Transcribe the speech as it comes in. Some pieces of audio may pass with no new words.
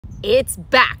It's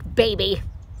back, baby.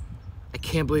 I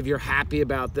can't believe you're happy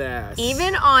about this.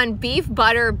 Even on beef,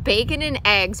 butter, bacon, and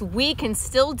eggs, we can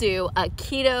still do a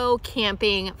keto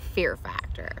camping fear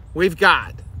factor. We've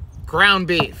got ground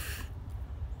beef,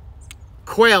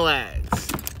 quail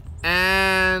eggs,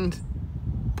 and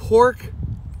pork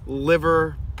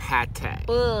liver pate.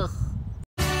 Ugh.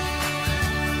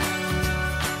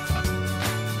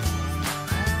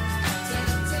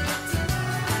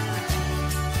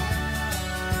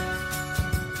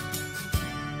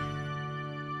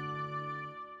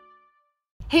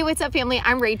 Hey, what's up, family?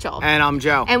 I'm Rachel. And I'm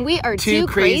Joe. And we are Two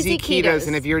Crazy Ketos.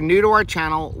 And if you're new to our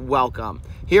channel, welcome.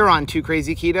 Here on Two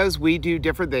Crazy Ketos, we do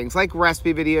different things like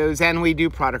recipe videos and we do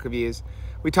product reviews.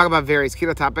 We talk about various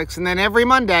keto topics. And then every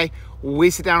Monday, we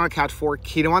sit down on the couch for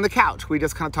Keto on the Couch. We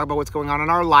just kind of talk about what's going on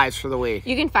in our lives for the week.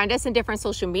 You can find us in different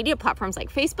social media platforms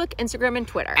like Facebook, Instagram, and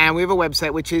Twitter. And we have a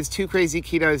website, which is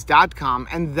twocrazyketos.com.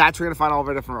 And that's where you're going to find all of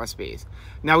our different recipes.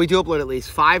 Now, we do upload at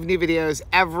least 5 new videos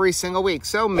every single week,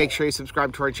 so make sure you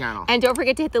subscribe to our channel. And don't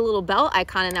forget to hit the little bell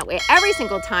icon, and that way every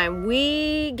single time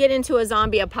we get into a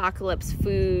zombie apocalypse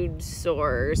food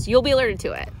source, you'll be alerted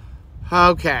to it.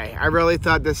 Okay, I really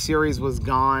thought this series was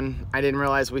gone. I didn't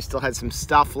realize we still had some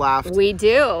stuff left. We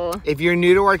do. If you're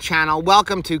new to our channel,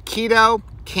 welcome to Keto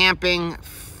Camping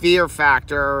Fear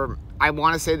Factor. I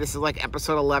want to say this is like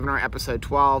episode 11 or episode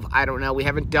 12. I don't know. We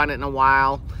haven't done it in a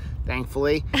while,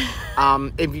 thankfully.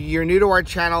 If you're new to our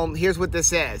channel, here's what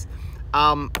this is.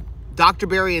 Dr.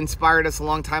 Barry inspired us a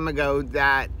long time ago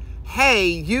that, hey,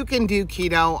 you can do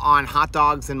keto on hot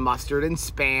dogs and mustard and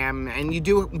Spam, and you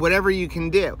do whatever you can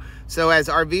do. So as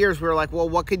RVers, we were like, well,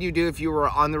 what could you do if you were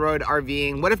on the road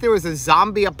RVing? What if there was a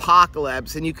zombie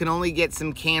apocalypse and you can only get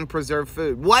some canned preserved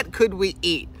food? What could we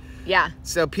eat? Yeah.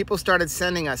 So people started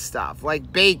sending us stuff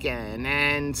like bacon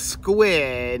and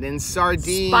squid and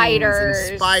sardines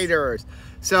and spiders.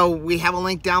 So we have a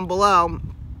link down below.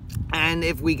 And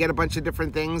if we get a bunch of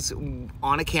different things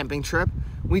on a camping trip,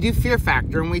 we do Fear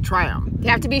Factor and we try them. They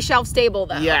have to be shelf stable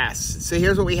though. Yes. So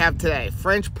here's what we have today.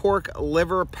 French pork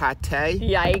liver pate.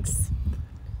 Yikes.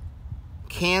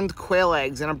 Canned quail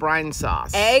eggs in a brine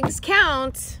sauce. Eggs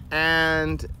count.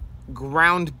 And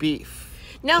ground beef.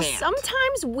 Now,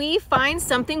 sometimes we find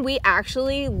something we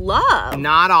actually love.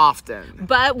 Not often.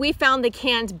 But we found the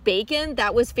canned bacon.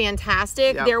 That was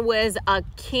fantastic. Yep. There was a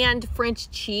canned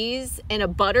French cheese and a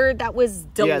butter. That was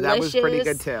delicious. Yeah, that was pretty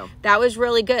good too. That was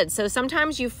really good. So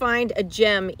sometimes you find a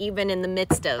gem even in the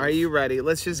midst of. Are you ready?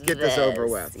 Let's just get this over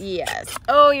with. Yes.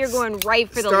 Oh, you're going right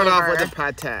for the liver. Start off with a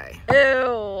pate.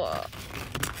 Ew.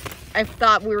 I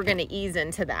thought we were going to ease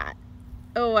into that.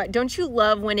 Oh, don't you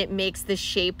love when it makes the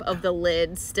shape of the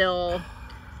lid still?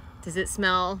 Does it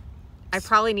smell? I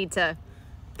probably need to.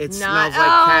 It smells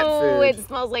like cat food. Oh, it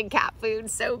smells like cat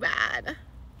food so bad.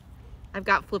 I've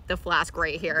got Flip the Flask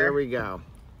right here. There we go.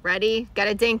 Ready?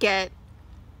 Gotta dink it.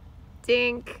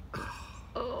 Dink.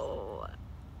 Oh.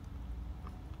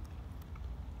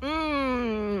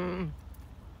 Mmm.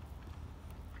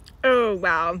 Oh,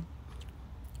 wow.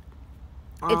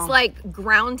 It's like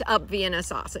ground up Vienna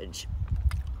sausage.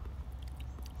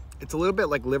 It's a little bit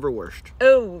like liverwurst.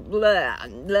 Oh, blah,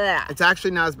 blah. It's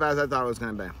actually not as bad as I thought it was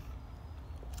going to be.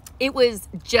 It was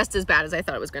just as bad as I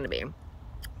thought it was going to be.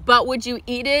 But would you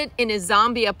eat it in a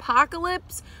zombie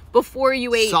apocalypse before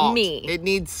you ate meat? It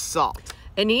needs salt.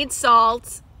 It needs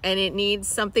salt, and it needs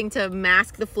something to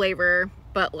mask the flavor.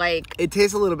 But like, it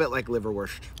tastes a little bit like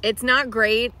liverwurst. It's not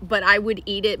great, but I would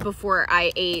eat it before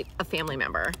I ate a family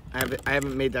member. I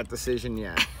haven't made that decision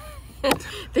yet.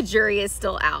 The jury is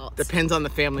still out. Depends on the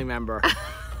family member.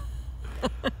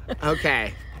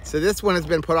 Okay, so this one has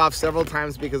been put off several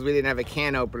times because we didn't have a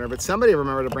can opener, but somebody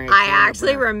remembered to bring a can opener. I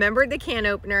actually remembered the can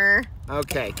opener.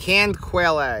 Okay, canned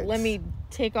quail eggs. Let me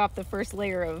take off the first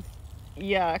layer of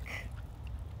yuck.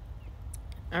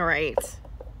 All right.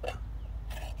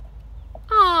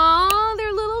 Aw,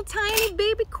 they're little tiny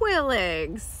baby quail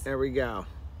eggs. There we go.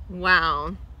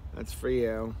 Wow. That's for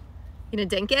you. You gonna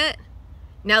dink it?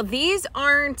 Now these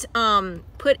aren't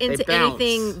put into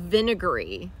anything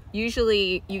vinegary.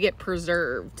 Usually you get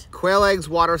preserved. Quail eggs,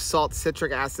 water, salt,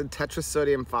 citric acid,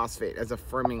 tetrasodium phosphate as a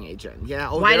firming agent. Yeah.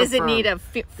 Oh, why does it need a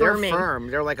firming? They're firm.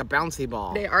 They're like a bouncy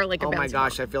ball. They are like a bouncy ball. Oh my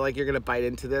gosh, I feel like you're gonna bite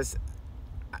into this.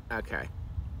 Okay.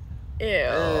 Ew.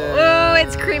 Oh,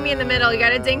 it's creamy in the middle. You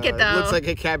gotta dink it though. It looks like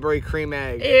a Cadbury cream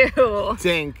egg. Ew.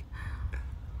 Dink.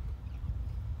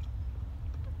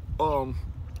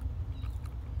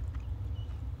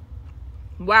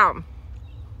 Wow.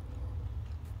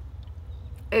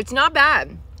 It's not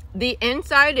bad. The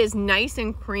inside is nice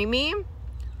and creamy.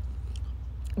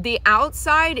 The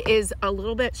outside is a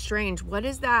little bit strange. What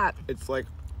is that? It's like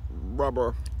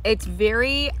rubber. It's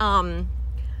very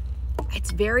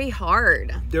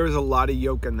hard. There is a lot of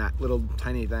yolk in that little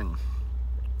tiny thing.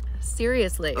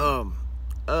 Seriously. That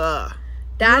Ugh.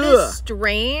 is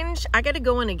strange. I gotta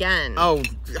go in again. Oh,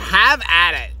 have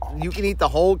at it. You can eat the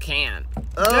whole can.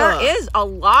 Ugh. There is a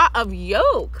lot of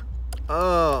yolk.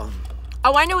 Oh.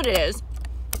 Oh, I know what it is.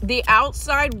 The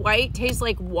outside white tastes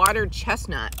like watered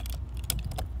chestnut.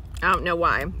 I don't know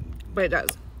why, but it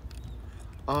does.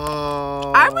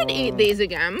 Oh. I would eat these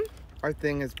again. Our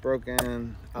thing is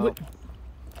broken. Oh.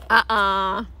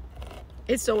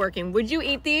 It's still working. Would you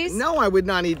eat these? No, I would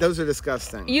not eat. Those are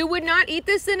disgusting. You would not eat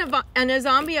this in a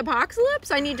zombie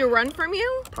apocalypse? I need to run from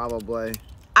you? Probably.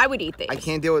 I would eat these. I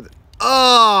can't deal with it.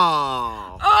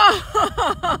 Oh.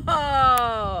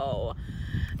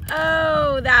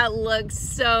 Oh, that looks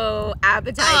so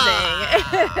appetizing.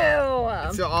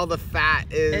 Ew. So all the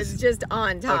fat is... It's just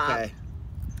on top. Okay.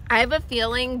 I have a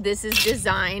feeling this is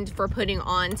designed for putting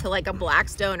on to like a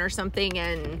Blackstone or something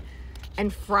and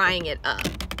frying it up,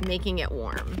 making it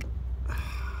warm.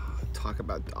 Talk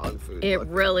about dog food. It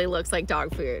really looks like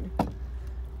dog food.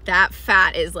 That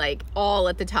fat is like all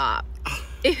at the top.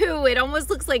 Ew, it almost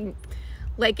looks like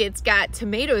it's got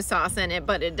tomato sauce in it,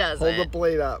 but it doesn't. Hold the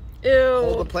plate up. Ew.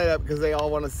 Hold the plate up because they all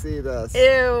want to see this.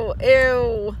 Ew,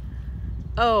 ew.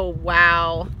 Oh,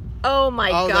 wow. Oh my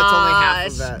gosh. That's only half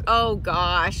of that. Oh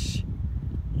gosh.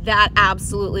 That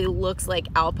absolutely looks like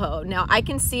Alpo. Now I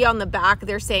can see on the back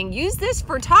they're saying use this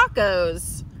for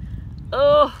tacos.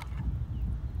 Oh.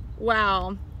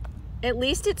 Wow. At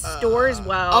least it stores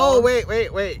well. Oh, wait.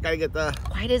 Gotta get the...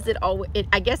 Why does it always...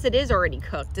 I guess it is already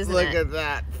cooked, isn't it? Look at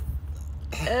that.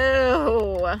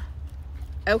 Oh.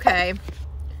 Okay.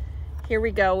 Here we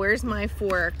go. Where's my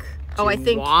fork? Oh, I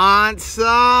think... Want some?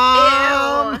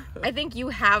 Ew. I think you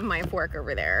have my fork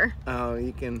over there. Oh,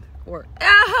 you can...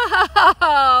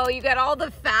 Oh, you got all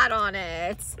the fat on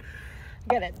it.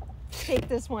 Gotta take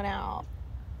this one out.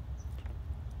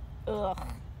 Ugh.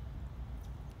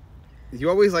 You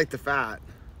always like the fat.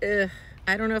 Ugh.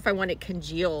 I don't know if I want it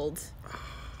congealed.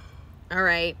 All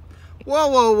right.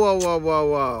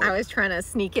 Whoa. I was trying to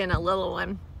sneak in a little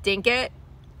one. Dink it.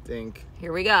 Dink.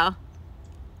 Here we go.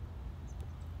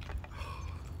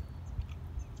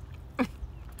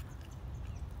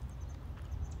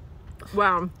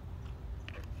 Wow.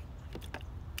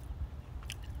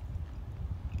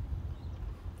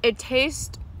 It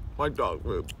tastes Like dog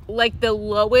food. like the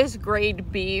lowest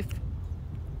grade beef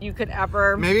you could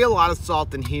ever... Maybe a lot of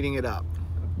salt and heating it up.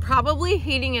 Probably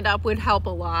heating it up would help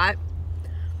a lot.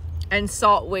 And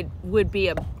salt would be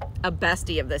a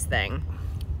bestie of this thing.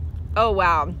 Oh,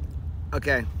 wow.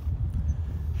 Okay.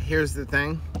 Here's the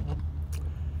thing.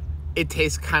 It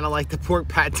tastes kind of like the pork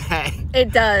pate.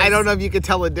 It does. I don't know if you could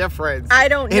tell the difference. I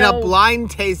don't know. In a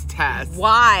blind taste test.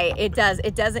 Why? It does.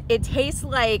 It doesn't. It tastes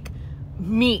like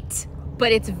meat,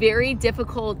 but it's very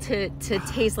difficult to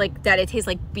taste like that. It tastes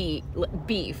like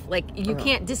beef. Like you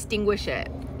can't distinguish it.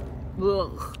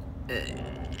 Ugh.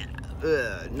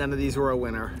 None of these were a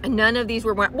winner. None of these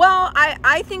were. Well,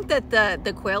 I think that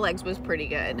the quail eggs was pretty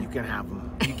good. You can have them.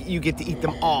 You get to eat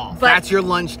them all. But that's your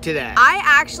lunch today. I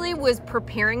actually was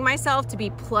preparing myself to be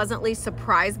pleasantly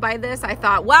surprised by this. I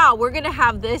thought, wow, we're gonna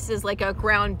have this as like a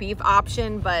ground beef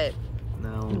option, but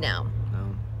no.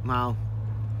 Well,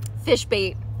 fish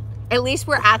bait. At least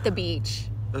we're at the beach.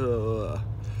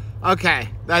 Okay,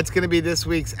 that's gonna be this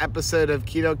week's episode of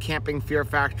Keto Camping Fear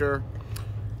Factor.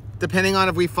 Depending on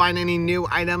if we find any new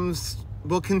items,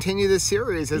 we'll continue this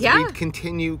series as we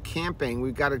continue camping.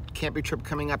 We've got a camping trip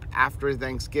coming up after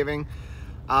Thanksgiving.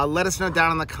 Let us know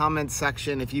down in the comments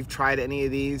section if you've tried any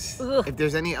of these. Ugh. If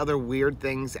there's any other weird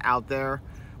things out there.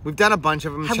 We've done a bunch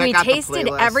of them. Have Check we out the tasted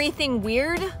playlist. everything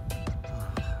weird?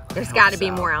 There's got to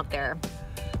be more out there.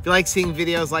 If you like seeing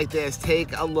videos like this,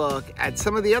 take a look at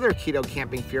some of the other Keto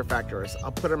Camping Fear Factors.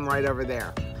 I'll put them right over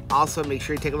there. Also, make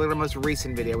sure you take a look at the most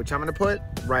recent video, which I'm going to put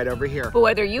right over here. But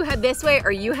whether you head this way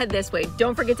or you head this way,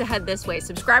 don't forget to head this way.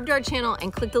 Subscribe to our channel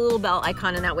and click the little bell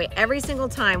icon, and that way every single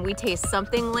time we taste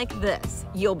something like this,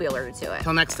 you'll be alerted to it.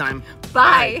 Till next time.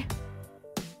 Bye. Bye.